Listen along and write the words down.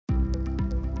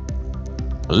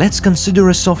Let's consider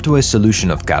a software solution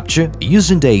of Captcha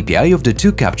using the API of the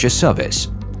 2Captcha service.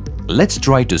 Let's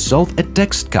try to solve a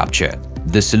text captcha.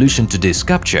 The solution to this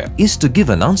captcha is to give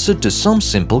an answer to some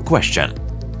simple question.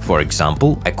 For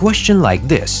example, a question like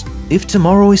this: if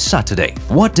tomorrow is Saturday,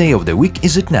 what day of the week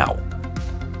is it now?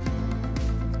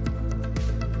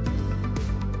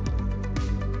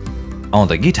 On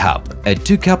the GitHub, at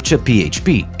 2Captcha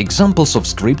PHP, examples of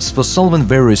scripts for solving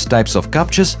various types of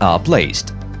captchas are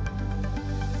placed.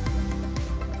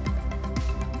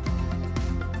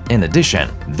 In addition,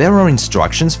 there are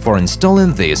instructions for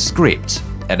installing these scripts,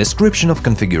 a description of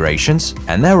configurations,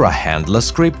 an error handler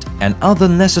script, and other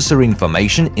necessary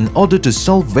information in order to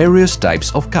solve various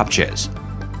types of captchas.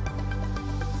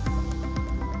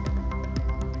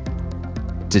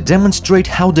 To demonstrate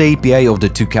how the API of the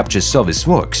 2Captcha service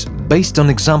works, based on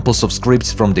examples of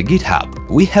scripts from the GitHub,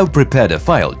 we have prepared a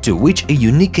file to which a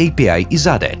unique API is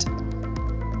added.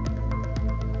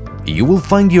 You will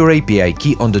find your API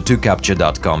key on the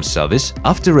 2Captcha.com service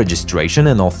after registration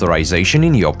and authorization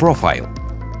in your profile.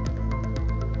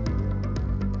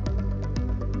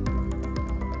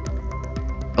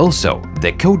 Also,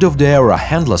 the code of the error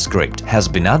handler script has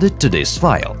been added to this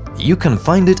file. You can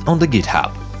find it on the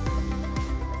GitHub.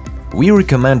 We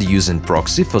recommend using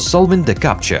Proxy for solving the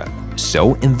captcha.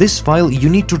 So, in this file you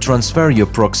need to transfer your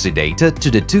proxy data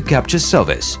to the 2Captcha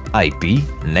service, IP,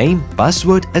 name,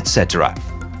 password, etc.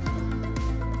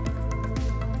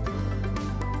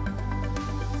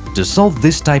 To solve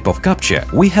this type of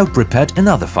captcha, we have prepared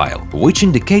another file, which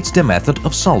indicates the method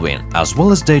of solving, as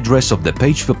well as the address of the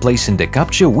page for placing the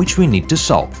captcha which we need to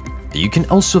solve. You can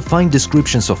also find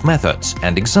descriptions of methods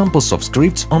and examples of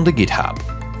scripts on the GitHub.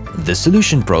 The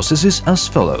solution process is as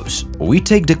follows. We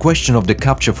take the question of the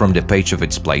captcha from the page of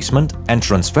its placement and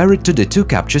transfer it to the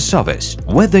 2Captcha service,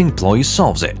 where the employee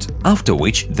solves it, after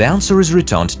which the answer is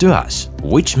returned to us,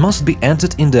 which must be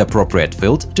entered in the appropriate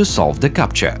field to solve the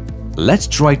captcha. Let's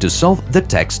try to solve the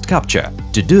text captcha.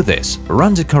 To do this,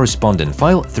 run the corresponding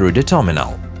file through the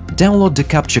terminal. Download the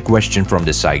captcha question from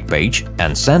the site page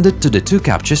and send it to the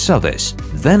 2Captcha service.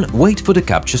 Then wait for the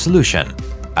captcha solution.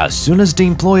 As soon as the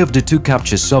employee of the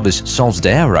 2Captcha service solves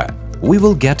the error, we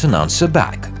will get an answer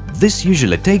back. This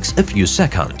usually takes a few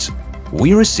seconds.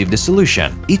 We receive the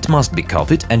solution. It must be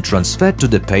copied and transferred to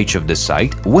the page of the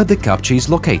site where the captcha is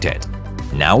located.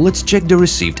 Now let's check the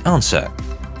received answer.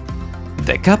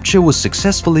 The captcha was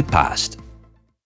successfully passed.